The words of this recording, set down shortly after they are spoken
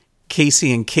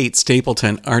Casey and Kate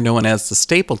Stapleton are known as the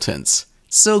Stapletons.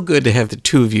 So good to have the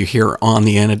two of you here on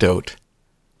The Antidote.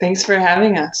 Thanks for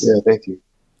having us. Yeah, thank you.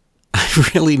 I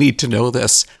really need to know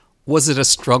this. Was it a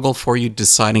struggle for you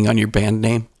deciding on your band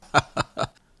name? It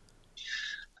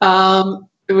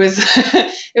was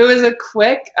it was a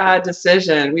quick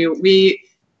decision. We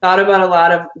thought about a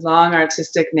lot of long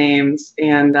artistic names,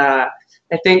 and I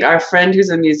think our friend who's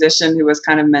a musician who was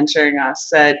kind of mentoring us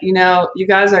said, you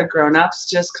guys are grown-ups,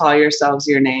 just call yourselves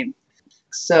your name.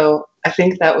 So I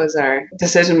think that was our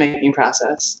decision-making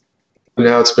process.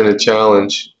 Now it's been a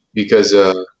challenge because,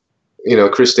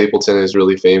 Chris Stapleton is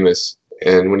really famous.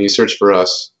 And when you search for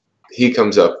us, he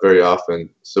comes up very often.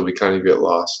 So we kind of get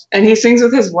lost. And he sings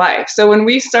with his wife. So when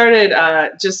we started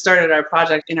our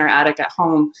project in our attic at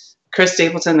home, Chris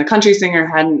Stapleton, the country singer,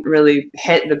 hadn't really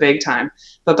hit the big time.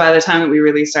 But by the time that we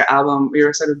released our album, we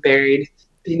were sort of buried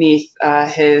beneath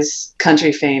his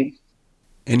country fame.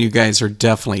 And you guys are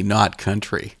definitely not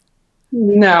country.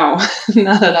 No,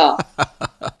 not at all.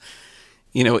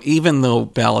 Even though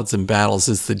Ballads and Battles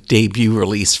is the debut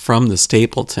release from the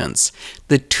Stapletons,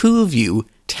 the two of you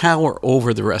tower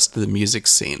over the rest of the music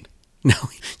scene. Now,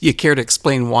 you care to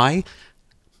explain why?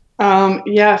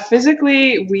 Yeah,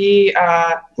 physically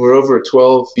we're over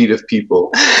 12 feet of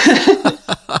people.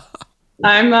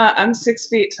 I'm 6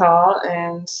 feet tall,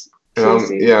 and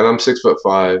I'm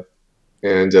 6'5",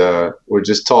 and we're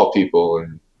just tall people,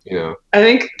 and I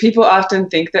think people often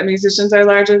think that musicians are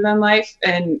larger than life,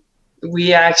 and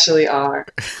we actually are.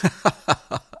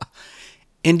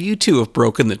 And you two have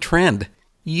broken the trend.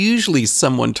 Usually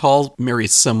someone tall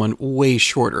marries someone way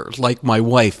shorter, like my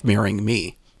wife marrying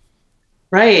me.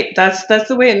 Right. That's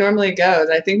the way it normally goes.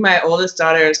 I think my oldest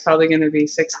daughter is probably going to be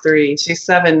 6'3". She's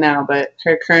 7 now, but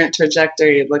her current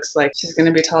trajectory looks like she's going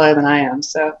to be taller than I am.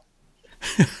 So.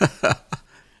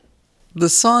 The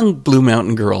song Blue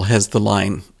Mountain Girl has the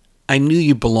line, "I knew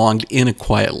you belonged in a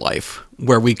quiet life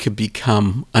where we could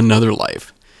become another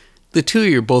life." The two of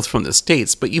you are both from the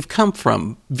States, but you've come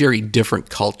from very different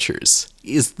cultures.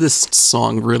 Is this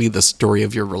song really the story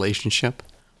of your relationship?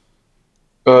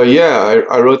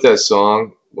 I wrote that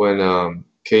song when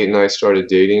Kate and I started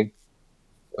dating.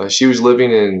 She was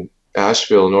living in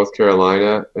Asheville, North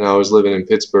Carolina, and I was living in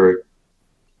Pittsburgh.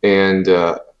 And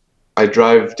I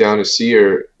drive down to see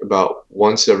her about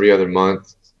once every other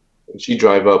month. She'd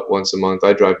drive up once a month.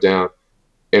 I drive down.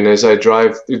 And as I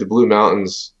drive through the Blue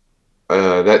Mountains,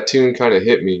 that tune kind of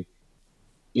hit me,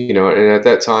 and at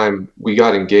that time we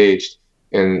got engaged.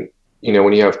 And,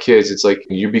 when you have kids, it's like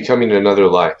you're becoming another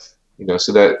life,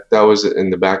 so that was in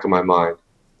the back of my mind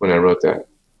when I wrote that.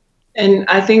 And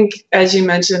I think, as you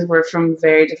mentioned, we're from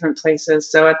very different places.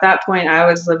 So at that point, I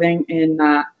was living in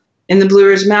the Blue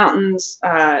Ridge Mountains.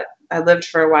 I lived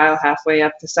for a while halfway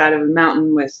up the side of a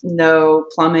mountain with no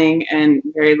plumbing and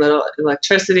very little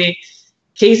electricity.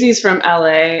 Casey's from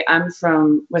LA. I'm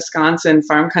from Wisconsin,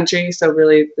 farm country, so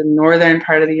really the northern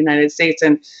part of the United States.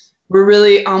 And we're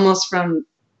really almost from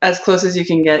as close as you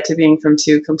can get to being from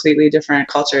two completely different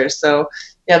cultures. So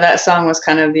yeah, that song was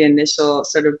kind of the initial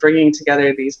sort of bringing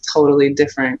together these totally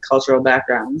different cultural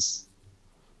backgrounds.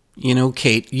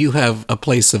 Kate, you have a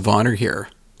place of honor here,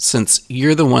 since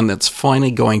you're the one that's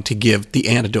finally going to give The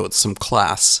Antidote some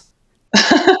class.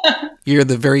 You're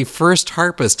the very first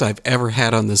harpist I've ever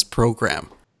had on this program.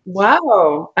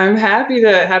 Wow, I'm happy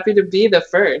to be the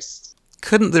first.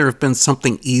 Couldn't there have been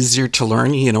something easier to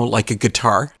learn, like a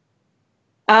guitar?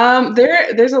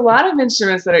 There's a lot of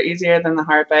instruments that are easier than the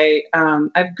harp. I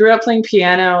grew up playing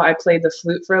piano. I played the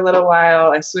flute for a little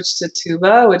while. I switched to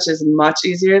tuba, which is much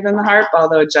easier than the harp,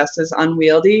 although just as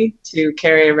unwieldy to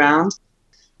carry around.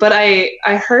 But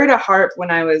I heard a harp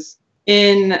when I was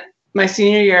in my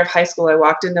senior year of high school. I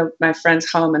walked into my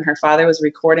friend's home and her father was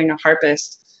recording a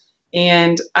harpist,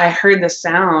 and I heard the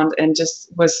sound and just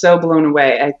was so blown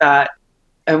away. I thought,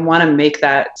 I want to make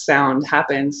that sound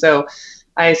happen. So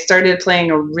I started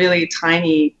playing a really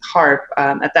tiny harp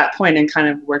at that point and kind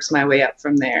of worked my way up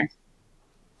from there.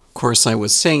 Of course, I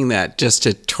was saying that just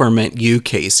to torment you,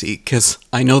 Casey, because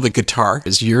I know the guitar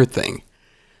is your thing.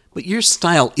 But your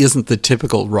style isn't the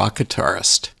typical rock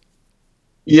guitarist.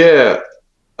 Yeah,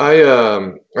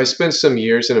 I spent some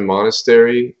years in a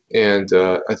monastery, and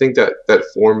I think that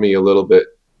formed me a little bit.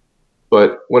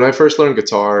 But when I first learned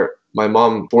guitar, my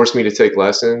mom forced me to take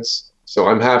lessons. So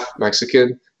I'm half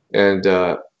Mexican, and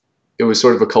it was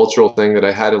sort of a cultural thing that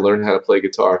I had to learn how to play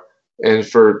guitar. And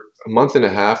for a month and a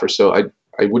half or so, I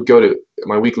would go to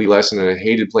my weekly lesson, and I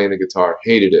hated playing the guitar,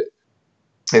 hated it.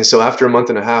 And so after a month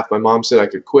and a half, my mom said I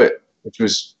could quit, which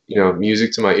was,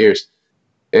 music to my ears.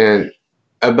 And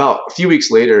about a few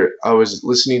weeks later, I was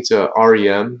listening to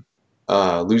REM,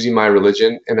 Losing My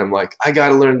Religion, and I'm like, I got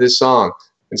to learn this song.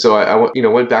 And so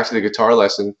went back to the guitar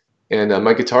lesson, and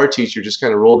my guitar teacher just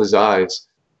kind of rolled his eyes,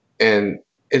 and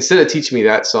instead of teaching me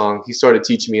that song, he started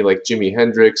teaching me like Jimi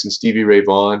Hendrix and Stevie Ray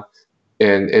Vaughan,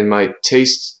 and my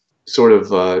taste sort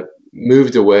of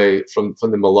moved away from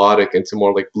the melodic into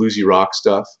more like bluesy rock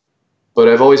stuff. But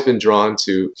I've always been drawn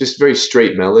to just very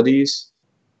straight melodies.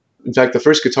 In fact, the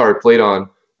first guitar I played on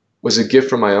was a gift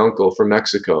from my uncle from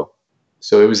Mexico.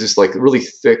 So it was this like really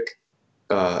thick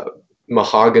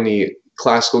mahogany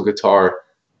classical guitar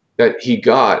that he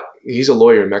got. He's a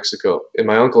lawyer in Mexico, and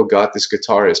my uncle got this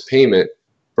guitar as payment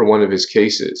for one of his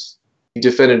cases. He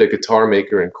defended a guitar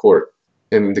maker in court,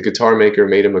 and the guitar maker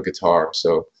made him a guitar.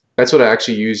 So that's what I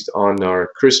actually used on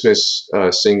our Christmas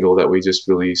single that we just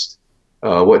released.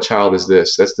 What Child Is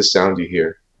This? That's the sound you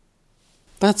hear.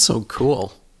 That's so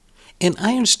cool. And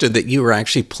I understood that you were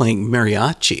actually playing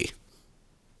mariachi.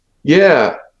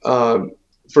 Yeah.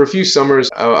 For a few summers,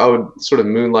 I would sort of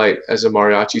moonlight as a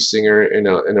mariachi singer in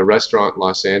a restaurant in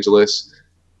Los Angeles.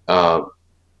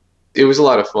 It was a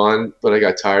lot of fun, but I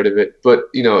got tired of it. But,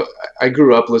 I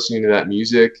grew up listening to that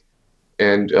music.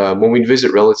 And when we'd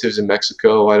visit relatives in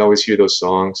Mexico, I'd always hear those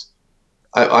songs.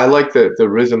 I like the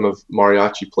rhythm of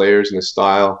mariachi players and the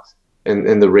style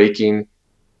and the raking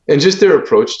and just their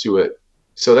approach to it.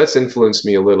 So that's influenced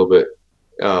me a little bit.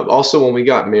 Also, when we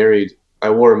got married, I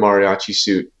wore a mariachi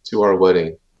suit to our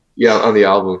wedding. Yeah, on the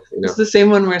album. It's the same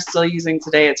one we're still using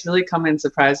today. It's really come in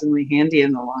surprisingly handy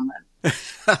in the long run.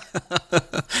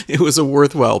 It was a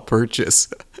worthwhile purchase.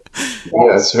 Yeah,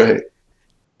 that's right.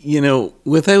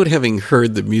 Without having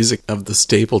heard the music of the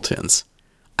Stapletons,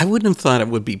 I wouldn't have thought it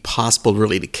would be possible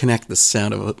really to connect the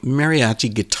sound of a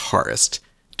mariachi guitarist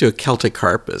to a Celtic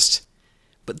harpist.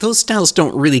 But those styles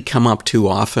don't really come up too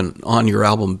often on your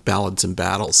album Ballads and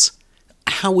Battles.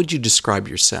 How would you describe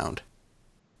your sound?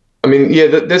 I mean, yeah,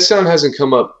 that sound hasn't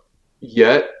come up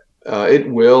yet. It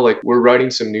will. Like, we're writing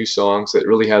some new songs that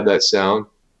really have that sound.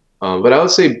 But I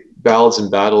would say Ballads and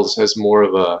Battles has more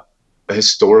of a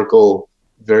historical,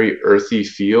 very earthy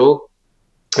feel.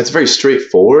 It's very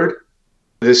straightforward.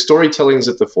 The storytelling is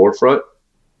at the forefront.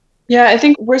 Yeah, I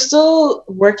think we're still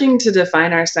working to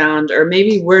define our sound, or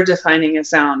maybe we're defining a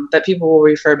sound that people will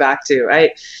refer back to.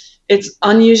 It's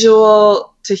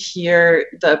unusual to hear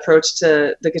the approach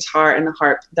to the guitar and the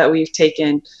harp that we've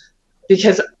taken,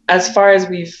 because as far as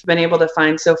we've been able to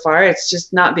find so far, it's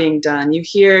just not being done. You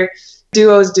hear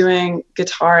duos doing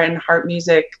guitar and harp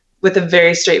music with a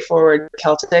very straightforward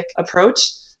Celtic approach.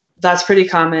 That's pretty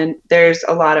common. There's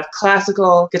a lot of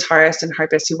classical guitarists and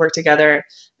harpists who work together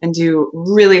and do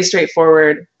really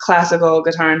straightforward classical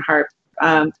guitar and harp.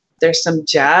 There's some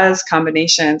jazz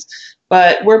combinations,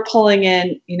 but we're pulling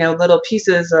in, little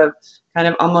pieces of kind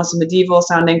of almost medieval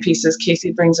sounding pieces.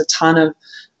 Casey brings a ton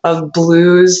of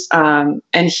blues, and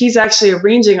he's actually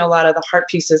arranging a lot of the harp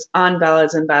pieces on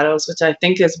Ballads and Battles, which I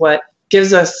think is what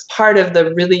gives us part of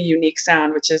the really unique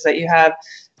sound, which is that you have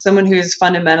someone who's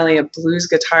fundamentally a blues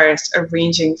guitarist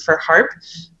arranging for harp,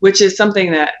 which is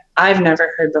something that I've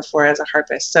never heard before as a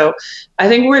harpist. So I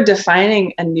think we're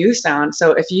defining a new sound.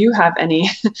 So if you have any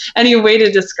way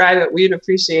to describe it, we'd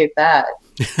appreciate that.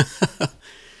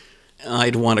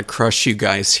 I'd want to crush you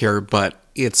guys here, but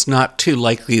it's not too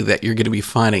likely that you're going to be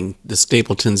finding the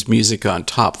Stapletons music on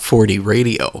Top 40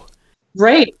 radio.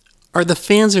 Right. Are the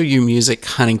fans of your music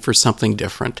hunting for something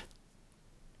different?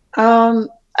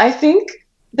 I think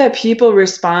that people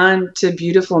respond to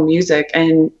beautiful music,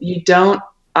 and you don't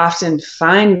often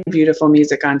find beautiful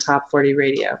music on Top 40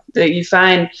 radio. That you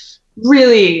find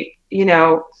really,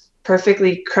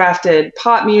 perfectly crafted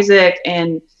pop music,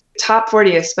 and Top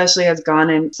 40 especially has gone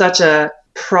in such a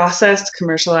processed,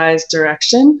 commercialized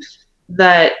direction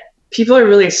that people are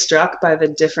really struck by the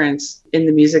difference in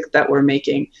the music that we're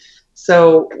making.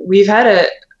 So we've had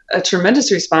a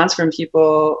tremendous response from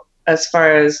people as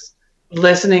far as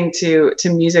listening to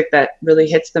music that really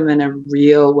hits them in a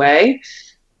real way.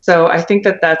 So I think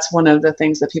that that's one of the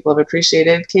things that people have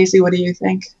appreciated. Casey, what do you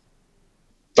think?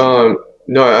 No,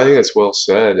 I think that's well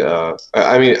said. I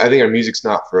think our music's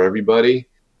not for everybody,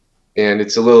 and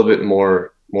it's a little bit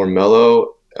more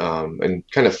mellow and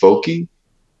kind of folky.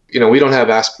 We don't have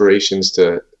aspirations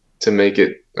to make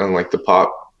it on like the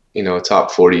pop,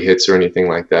 top 40 hits or anything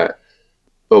like that.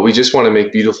 But we just want to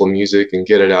make beautiful music and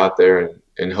get it out there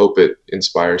and hope it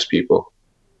inspires people.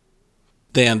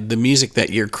 Then the music that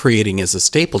you're creating as a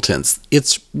Stapletons,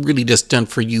 it's really just done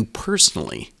for you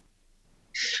personally.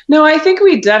 No, I think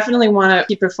we definitely want to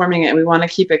keep performing it. We want to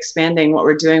keep expanding what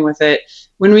we're doing with it.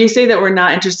 When we say that we're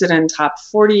not interested in top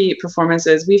 40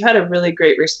 performances, we've had a really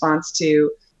great response to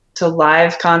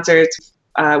live concerts.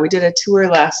 We did a tour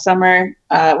last summer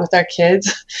with our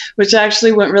kids, which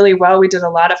actually went really well. We did a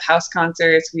lot of house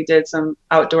concerts. We did some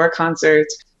outdoor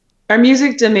concerts. Our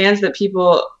music demands that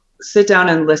people sit down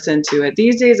and listen to it.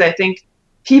 These days, I think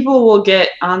people will get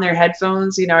on their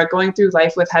headphones, are going through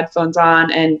life with headphones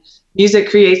on, and music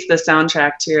creates the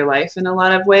soundtrack to your life in a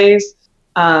lot of ways.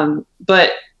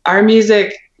 But our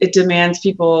music, it demands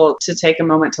people to take a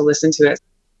moment to listen to it.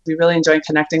 We really enjoy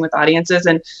connecting with audiences,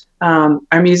 and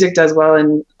our music does well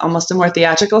in almost a more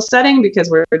theatrical setting because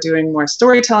we're doing more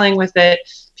storytelling with it.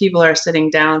 People are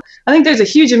sitting down. I think there's a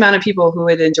huge amount of people who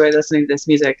would enjoy listening to this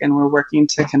music, and we're working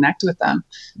to connect with them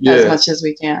as much as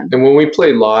we can. And when we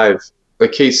play live,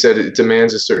 like Kate said, it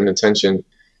demands a certain attention.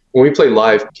 When we play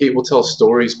live, Kate will tell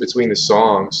stories between the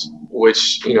songs,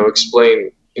 which,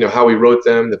 explain, how we wrote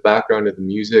them, the background of the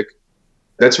music.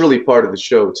 That's really part of the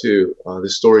show too, the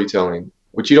storytelling,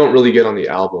 which you don't really get on the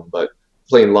album, but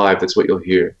playing live, that's what you'll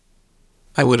hear.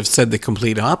 I would have said the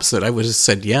complete opposite. I would have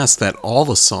said yes, that all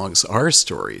the songs are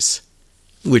stories,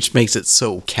 which makes it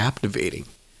so captivating.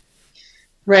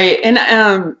 Right. And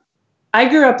I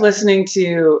grew up listening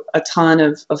to a ton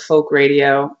of folk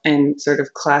radio and sort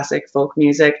of classic folk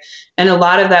music. And a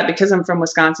lot of that, because I'm from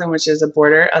Wisconsin, which is a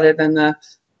border other than the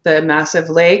massive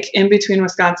lake in between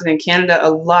Wisconsin and Canada,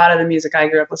 a lot of the music I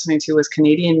grew up listening to was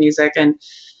Canadian music. And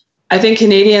I think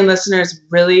Canadian listeners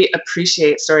really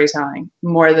appreciate storytelling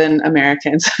more than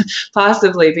Americans,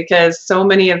 possibly because so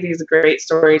many of these great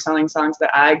storytelling songs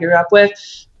that I grew up with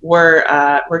were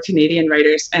Canadian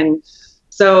writers. And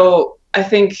so I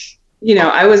think,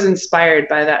 I was inspired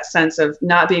by that sense of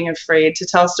not being afraid to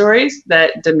tell stories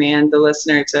that demand the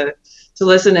listener to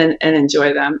listen and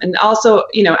enjoy them. And also,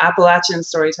 Appalachian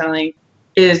storytelling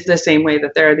is the same way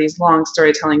that there are these long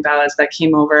storytelling ballads that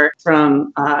came over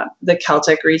from the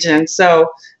Celtic region.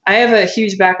 So I have a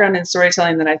huge background in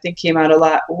storytelling that I think came out a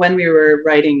lot when we were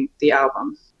writing the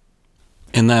album.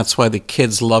 And that's why the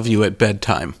kids love you at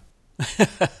bedtime.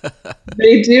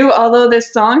 They do, although the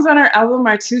songs on our album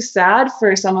are too sad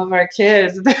for some of our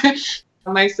kids.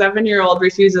 My 7-year-old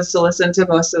refuses to listen to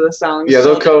most of the songs. Yeah,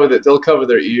 they'll cover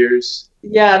their ears.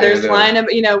 Yeah, there's line of,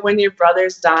 when your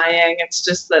brother's dying, it's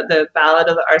just the ballad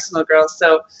of the Arsenal Girls.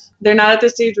 So they're not at the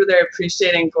stage where they're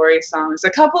appreciating gory songs. A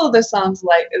couple of the songs,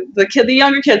 like the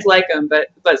younger kids like them,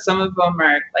 but some of them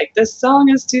are like, this song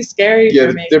is too scary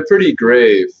for me. Yeah, they're pretty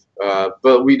grave.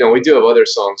 But we do have other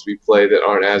songs we play that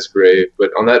aren't as grave.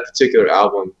 But on that particular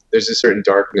album, there's a certain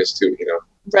darkness to it,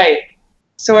 Right.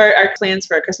 So our plans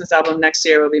for our Christmas album next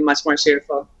year will be much more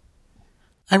cheerful.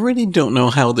 I really don't know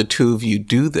how the two of you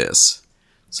do this.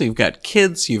 So you've got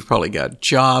kids, you've probably got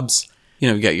jobs,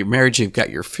 you've got your marriage, you've got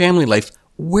your family life.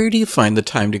 Where do you find the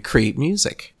time to create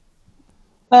music?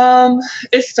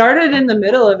 It started in the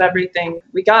middle of everything.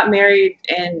 We got married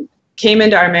and came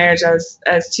into our marriage as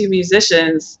two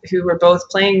musicians who were both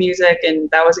playing music,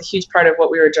 and that was a huge part of what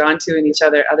we were drawn to in each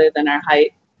other, other than our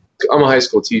height. I'm a high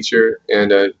school teacher,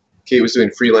 and Kate was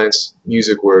doing freelance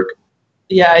music work.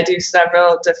 Yeah, I do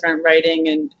several different writing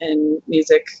and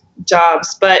music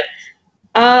jobs, but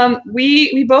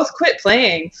we both quit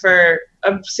playing for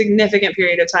a significant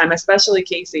period of time, especially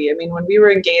Casey. I mean, when we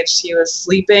were engaged, he was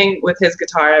sleeping with his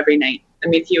guitar every night. I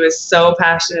mean, he was so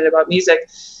passionate about music.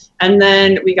 And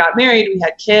then we got married, we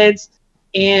had kids,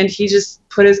 and he just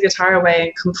put his guitar away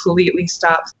and completely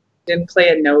stopped. Didn't play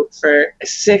a note for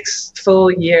 6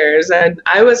 full years. And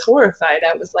I was horrified.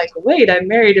 I was like, wait, I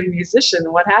married a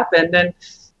musician. What happened? And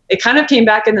it kind of came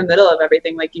back in the middle of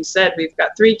everything. Like you said, we've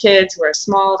got 3 kids who are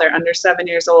small. They're under 7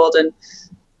 years old. And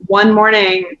one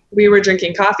morning we were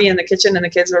drinking coffee in the kitchen and the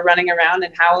kids were running around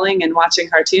and howling and watching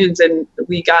cartoons. And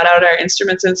we got out our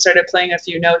instruments and started playing a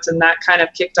few notes. And that kind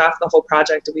of kicked off the whole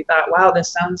project. And we thought, wow,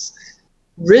 this sounds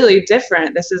really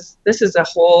different. This is a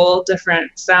whole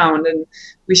different sound and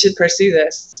we should pursue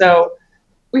this. So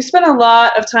we spent a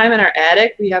lot of time in our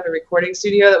attic. We have a recording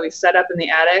studio that we've set up in the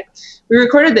attic. We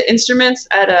recorded the instruments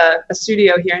at a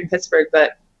studio here in Pittsburgh,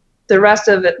 but the rest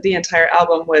of the entire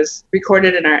album was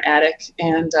recorded in our attic,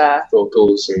 and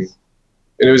vocals and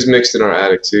it was mixed in our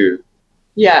attic too.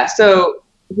 Yeah, so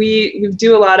we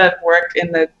do a lot of work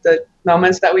in the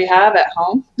moments that we have at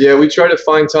home. Yeah, we try to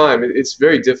find time. It's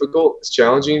very difficult. It's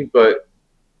challenging, but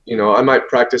I might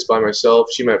practice by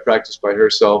myself. She might practice by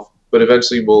herself. But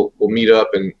eventually we'll meet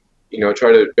up and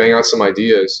try to bang out some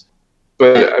ideas.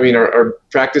 But I mean, our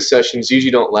practice sessions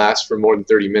usually don't last for more than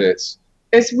 30 minutes.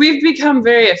 We've become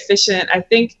very efficient. I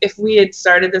think if we had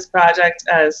started this project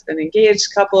as an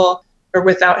engaged couple or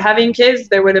without having kids,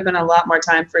 there would have been a lot more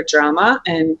time for drama.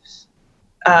 And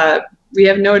we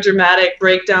have no dramatic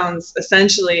breakdowns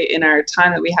essentially in our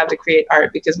time that we have to create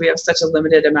art because we have such a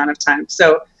limited amount of time.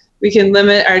 So we can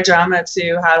limit our drama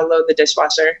to how to load the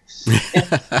dishwasher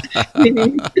in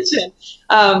the kitchen.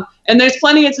 And there's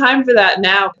plenty of time for that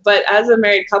now. But as a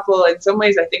married couple, in some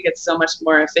ways, I think it's so much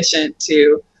more efficient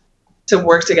to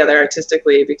work together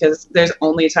artistically because there's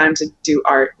only time to do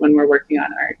art when we're working on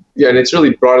art. Yeah, and it's really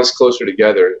brought us closer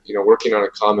together, working on a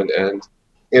common end.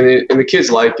 And the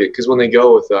kids like it because when they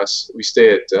go with us, we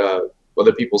stay at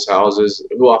other people's houses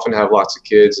who often have lots of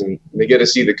kids, and they get to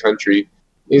see the country.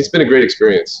 It's been a great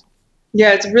experience.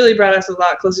 Yeah, it's really brought us a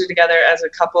lot closer together as a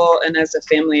couple and as a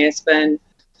family. It's been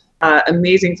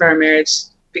amazing for our marriage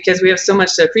because we have so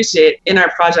much to appreciate in our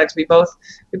project. We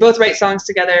both write songs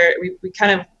together. We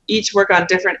kind of each work on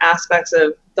different aspects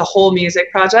of the whole music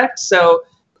project. So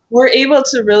we're able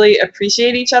to really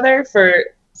appreciate each other for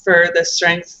the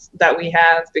strengths that we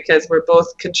have because we're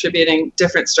both contributing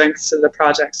different strengths to the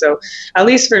project. So at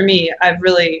least for me, I've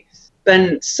really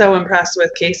been so impressed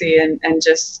with Casey and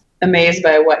just amazed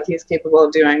by what he's capable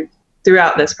of doing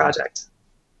throughout this project.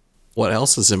 What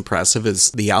else is impressive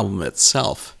is the album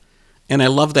itself. And I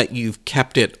love that you've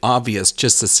kept it obvious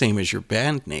just the same as your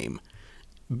band name.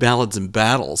 Ballads and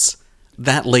Battles.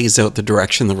 That lays out the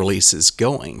direction the release is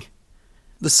going.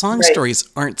 The song stories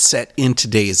aren't set in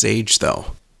today's age, though.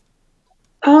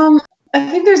 I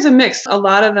think there's a mix. A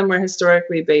lot of them were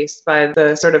historically based by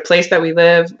the sort of place that we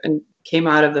live and came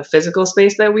out of the physical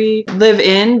space that we live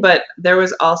in. But there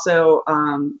was also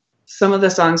some of the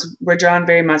songs were drawn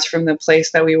very much from the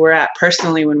place that we were at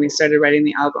personally when we started writing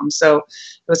the album. So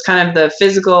it was kind of the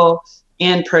physical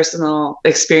and personal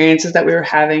experiences that we were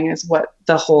having is what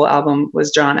the whole album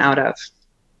was drawn out of.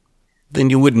 Then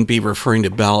you wouldn't be referring to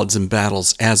Ballads and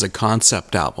Battles as a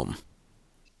concept album.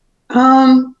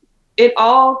 It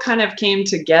all kind of came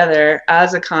together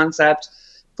as a concept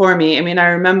for me. I mean, I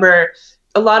remember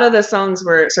a lot of the songs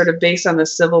were sort of based on the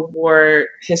Civil War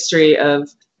history of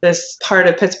this part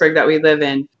of Pittsburgh that we live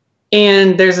in.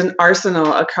 And there's an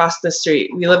arsenal across the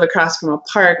street. We live across from a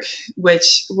park,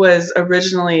 which was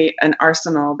originally an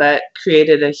arsenal that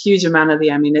created a huge amount of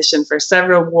the ammunition for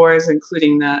several wars,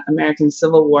 including the American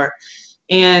Civil War.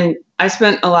 And I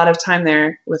spent a lot of time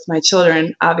there with my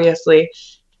children, obviously.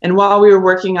 And while we were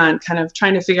working on kind of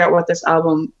trying to figure out what this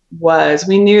album was,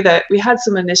 we knew that we had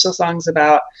some initial songs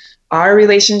about our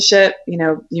relationship.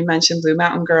 You mentioned Blue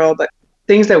Mountain Girl, but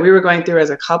things that we were going through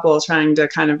as a couple, trying to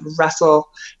kind of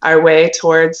wrestle our way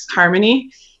towards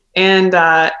harmony. And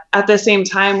at the same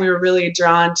time, we were really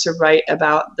drawn to write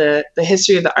about the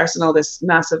history of the arsenal, this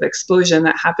massive explosion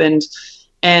that happened.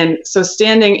 And so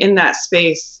standing in that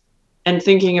space and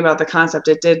thinking about the concept,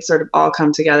 it did sort of all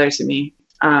come together to me.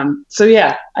 So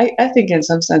yeah, I think in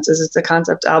some senses it's a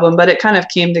concept album, but it kind of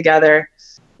came together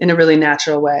in a really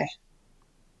natural way.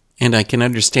 And I can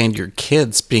understand your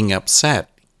kids being upset.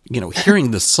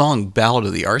 Hearing the song Ballad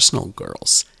of the Arsenal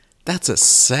Girls, that's a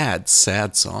sad,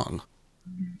 sad song.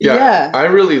 Yeah. I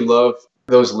really love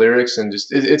those lyrics and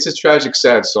just, it's a tragic,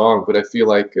 sad song, but I feel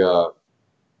like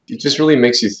it just really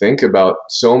makes you think about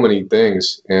so many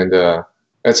things. And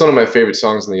that's one of my favorite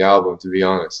songs on the album, to be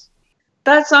honest.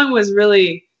 That song was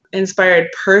really inspired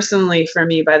personally for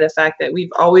me by the fact that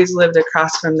we've always lived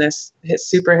across from this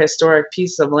super historic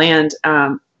piece of land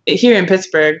here in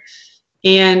Pittsburgh.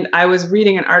 And I was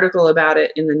reading an article about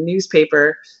it in the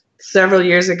newspaper several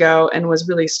years ago and was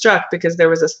really struck because there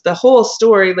was the whole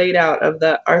story laid out of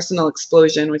the Arsenal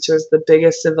explosion, which was the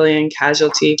biggest civilian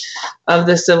casualty of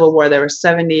the Civil War. There were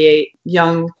 78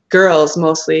 young girls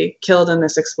mostly killed in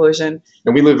this explosion.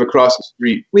 And we live across the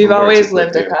street. We've always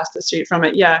lived across the street from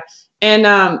it, yeah. And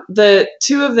the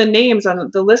two of the names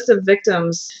on the list of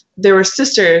victims, there were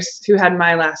sisters who had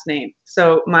my last name.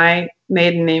 So my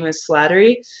maiden name is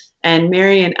Slattery. And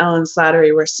Mary and Ellen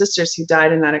Slattery were sisters who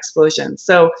died in that explosion.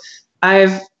 So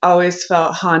I've always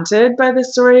felt haunted by the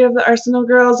story of the Arsenal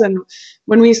Girls. And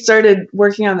when we started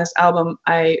working on this album,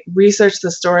 I researched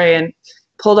the story and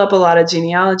pulled up a lot of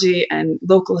genealogy and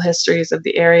local histories of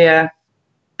the area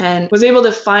and was able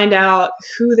to find out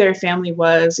who their family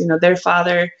was. Their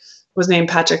father was named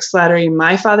Patrick Slattery.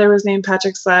 My father was named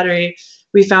Patrick Slattery.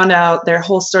 We found out their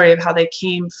whole story of how they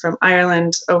came from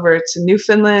Ireland over to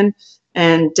Newfoundland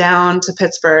and down to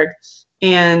Pittsburgh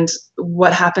and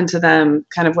what happened to them,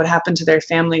 kind of what happened to their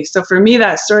family. So for me,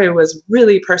 that story was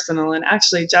really personal. And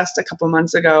actually just a couple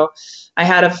months ago, I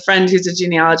had a friend who's a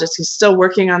genealogist who's still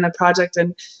working on the project,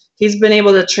 and he's been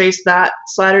able to trace that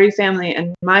Slattery family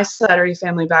and my Slattery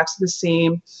family back to the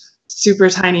same super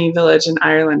tiny village in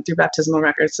Ireland through baptismal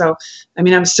records. So,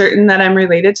 I'm certain that I'm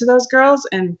related to those girls,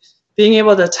 and being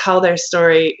able to tell their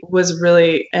story was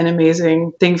really an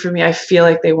amazing thing for me. I feel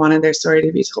like they wanted their story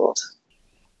to be told.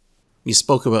 You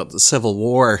spoke about the Civil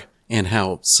War, and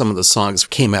how some of the songs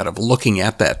came out of looking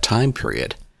at that time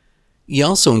period. You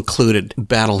also included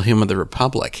Battle Hymn of the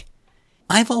Republic.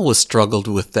 I've always struggled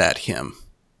with that hymn.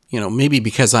 Maybe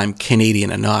because I'm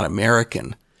Canadian and not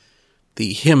American.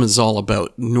 The hymn is all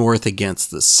about North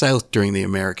against the South during the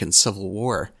American Civil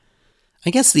War.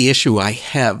 I guess the issue I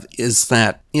have is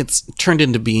that it's turned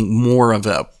into being more of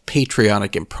a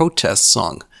patriotic and protest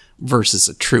song versus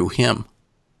a true hymn.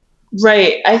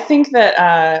 Right. I think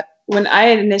that when I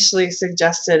initially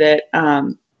suggested it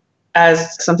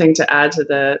as something to add to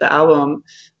the album,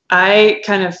 I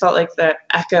kind of felt like the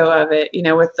echo of it,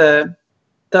 with the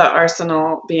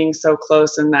arsenal being so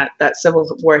close and that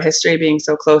Civil War history being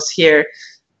so close here,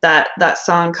 that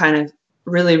song kind of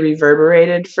really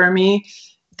reverberated for me.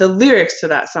 The lyrics to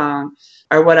that song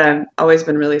are what I've always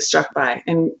been really struck by.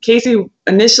 And Casey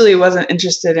initially wasn't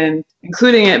interested in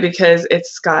including it because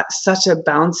it's got such a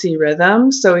bouncy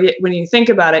rhythm. So when you think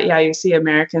about it, you see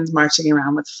Americans marching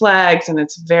around with flags, and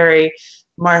it's very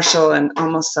martial and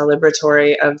almost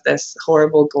celebratory of this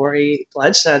horrible, gory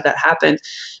bloodshed that happened.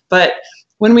 But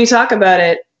when we talk about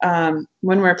it,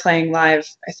 when we're playing live,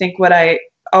 I think what I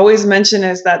always mention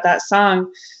is that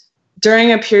song,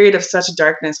 during a period of such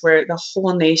darkness where the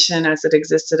whole nation as it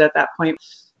existed at that point,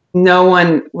 no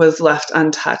one was left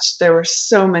untouched. There were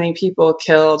so many people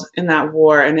killed in that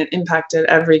war, and it impacted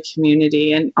every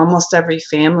community and almost every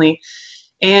family.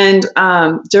 And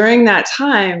during that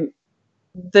time,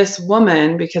 this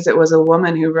woman, because it was a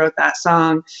woman who wrote that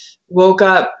song, woke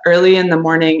up early in the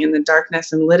morning in the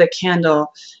darkness and lit a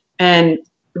candle and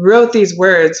wrote these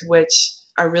words, which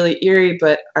are really eerie,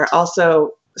 but are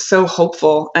also so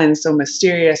hopeful and so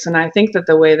mysterious. And I think that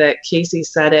the way that Casey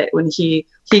said it when he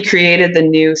created the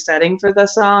new setting for the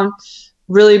song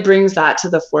really brings that to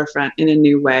the forefront in a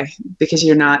new way, because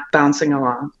you're not bouncing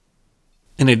along.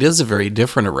 And it is a very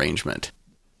different arrangement.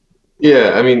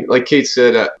 Yeah, I mean, like Kate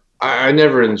said, I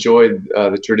never enjoyed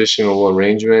the traditional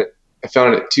arrangement. I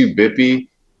found it too bippy.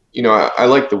 I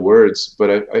like the words, but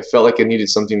I felt like I needed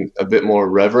something a bit more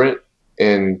reverent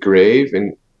and grave,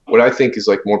 and what I think is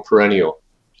like more perennial.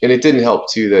 And it didn't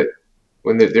help too that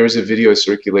when there was a video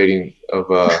circulating of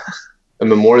a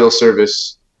memorial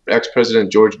service,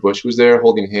 ex-President George Bush was there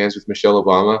holding hands with Michelle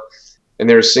Obama, and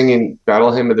they were singing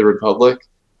Battle Hymn of the Republic,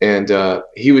 and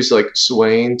he was like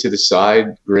swaying to the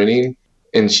side, grinning,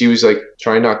 and she was like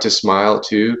trying not to smile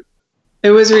too.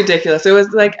 It was ridiculous. It was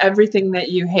like everything that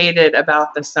you hated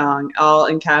about the song, all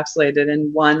encapsulated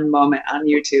in one moment on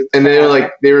YouTube. And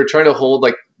they were trying to hold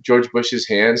like George Bush's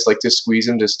hands, like to squeeze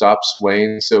him to stop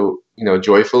swaying so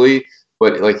joyfully,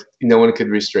 but like no one could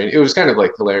restrain it. It was kind of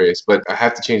like hilarious, but I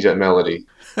have to change that melody.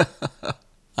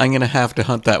 I'm gonna have to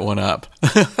hunt that one up.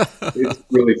 It's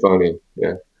really funny.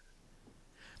 Yeah.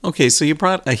 Okay, so you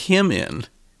brought a hymn in.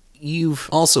 You've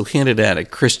also hinted at a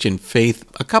Christian faith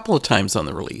a couple of times on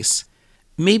the release.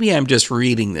 Maybe I'm just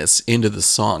reading this into the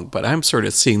song, but I'm sort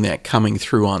of seeing that coming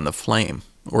through on The Flame.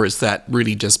 Or is that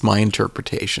really just my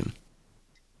interpretation?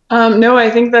 No, I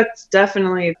think that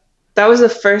was the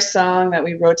first song that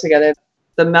we wrote together.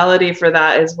 The melody for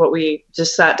that is what we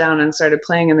just sat down and started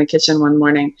playing in the kitchen one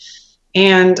morning.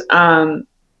 And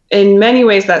in many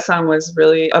ways, that song was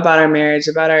really about our marriage,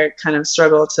 about our kind of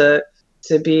struggle to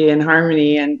be in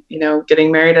harmony and,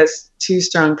 getting married as two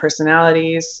strong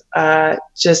personalities,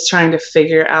 just trying to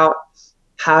figure out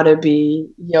how to be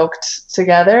yoked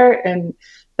together. And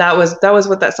that was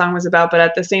what that song was about. But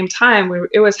at the same time,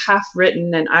 it was half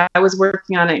written, and I was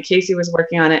working on it. Casey was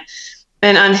working on it.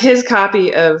 And on his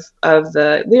copy of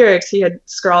the lyrics, he had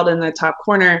scrawled in the top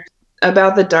corner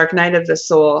about the dark night of the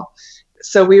soul.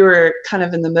 So we were kind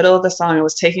of in the middle of the song. It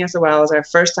was taking us a while. It was our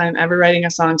first time ever writing a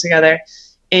song together.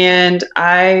 And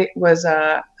I was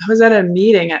at a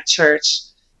meeting at church,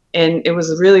 and it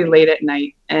was really late at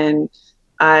night. And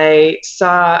I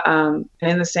saw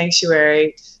in the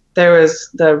sanctuary, there was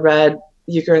the red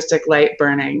Eucharistic light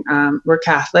burning. We're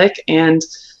Catholic, and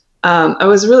I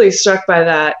was really struck by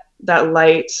that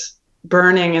light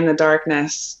burning in the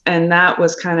darkness. And that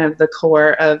was kind of the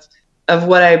core of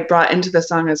what I brought into the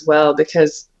song as well,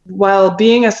 because while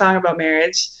being a song about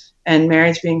marriage and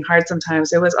marriage being hard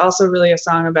sometimes, it was also really a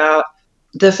song about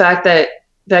the fact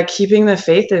that keeping the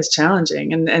faith is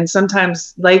challenging. And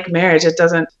sometimes, like marriage, it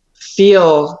doesn't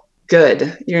feel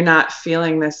good. You're not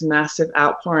feeling this massive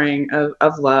outpouring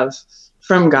of love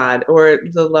from God or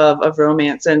the love of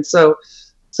romance. And so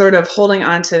sort of holding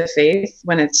on to faith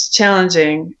when it's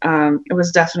challenging, it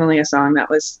was definitely a song that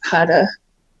had a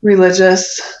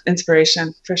religious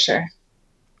inspiration for sure.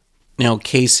 Now,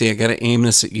 Casey, I got to aim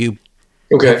this at you.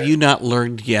 Okay. Have you not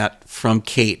learned yet from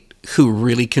Kate who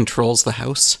really controls the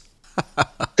house?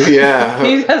 Yeah,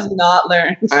 He has not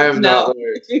learned. I have No, not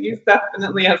learned, he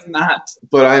definitely has not.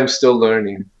 but I am still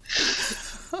learning.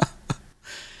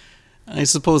 I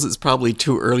suppose it's probably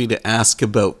too early to ask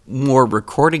about more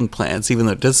recording plans, even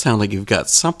though it does sound like you've got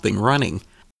something running.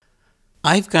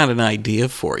 I've got an idea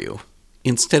for you.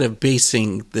 Instead of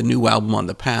basing the new album on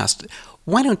the past,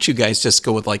 why don't you guys just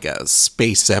go with like a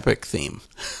space epic theme?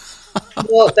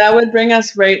 Well, that would bring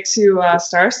us right to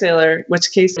Star Sailor,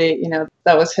 which Casey,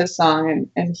 that was his song,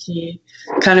 and he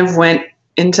kind of went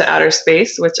into outer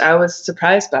space, which I was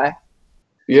surprised by.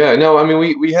 Yeah, no, I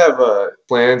mean we have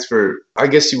plans for, I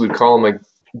guess you would call them like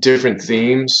different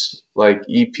themes, like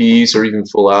EPs or even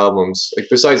full albums. Like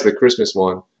besides the Christmas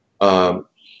one,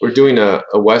 we're doing a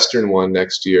Western one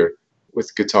next year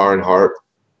with guitar and harp.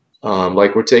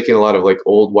 Like we're taking a lot of like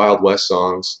old Wild West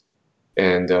songs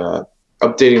and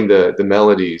updating the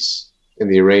melodies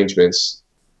and the arrangements.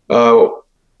 Uh,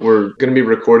 we're going to be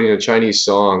recording a Chinese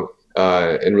song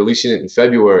and releasing it in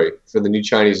February for the new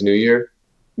Chinese New Year.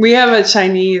 We have a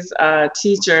Chinese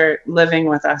teacher living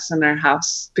with us in our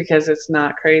house because it's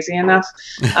not crazy enough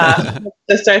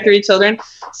just our three children.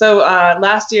 So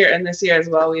last year and this year as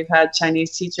well, we've had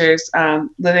Chinese teachers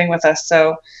living with us.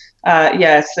 So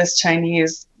yeah, it's this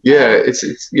Chinese. Yeah,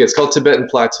 it's called Tibetan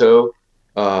Plateau.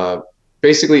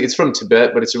 Basically, it's from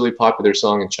Tibet, but it's a really popular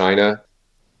song in China,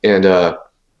 and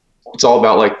it's all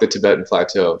about like the Tibetan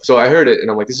Plateau. So I heard it, and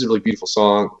I'm like, this is a really beautiful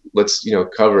song. Let's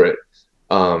cover it,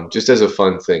 just as a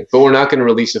fun thing. But we're not going to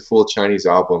release a full Chinese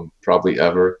album probably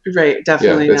ever. Right,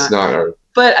 definitely yeah, that's not our.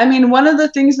 But I mean, one of the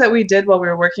things that we did while we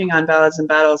were working on Ballads and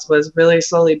Battles was really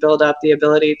slowly build up the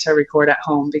ability to record at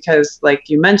home because, like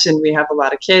you mentioned, we have a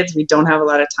lot of kids. We don't have a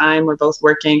lot of time. We're both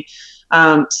working.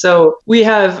 So we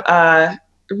have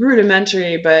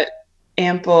rudimentary but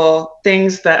ample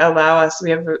things that allow us. We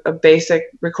have a basic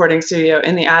recording studio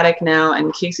in the attic now,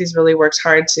 and Casey's really worked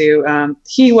hard to.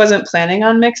 He wasn't planning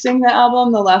on mixing the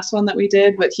album, the last one that we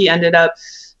did, but he ended up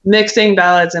mixing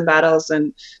Ballads and Battles,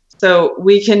 and so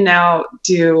we can now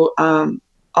do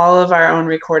all of our own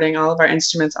recording, all of our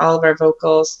instruments, all of our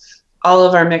vocals, all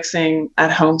of our mixing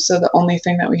at home. So the only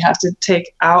thing that we have to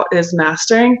take out is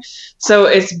mastering. So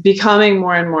it's becoming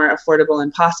more and more affordable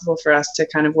and possible for us to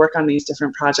kind of work on these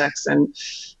different projects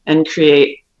and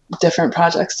create different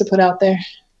projects to put out there.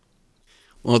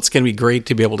 Well, it's going to be great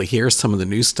to be able to hear some of the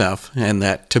new stuff, and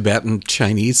that Tibetan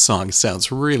Chinese song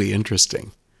sounds really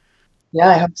interesting. Yeah,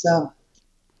 I hope so.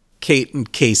 Kate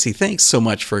and Casey, thanks so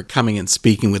much for coming and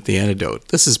speaking with The Antidote.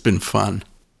 This has been fun.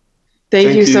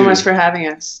 Thank you so much for having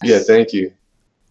us. Yeah, thank you.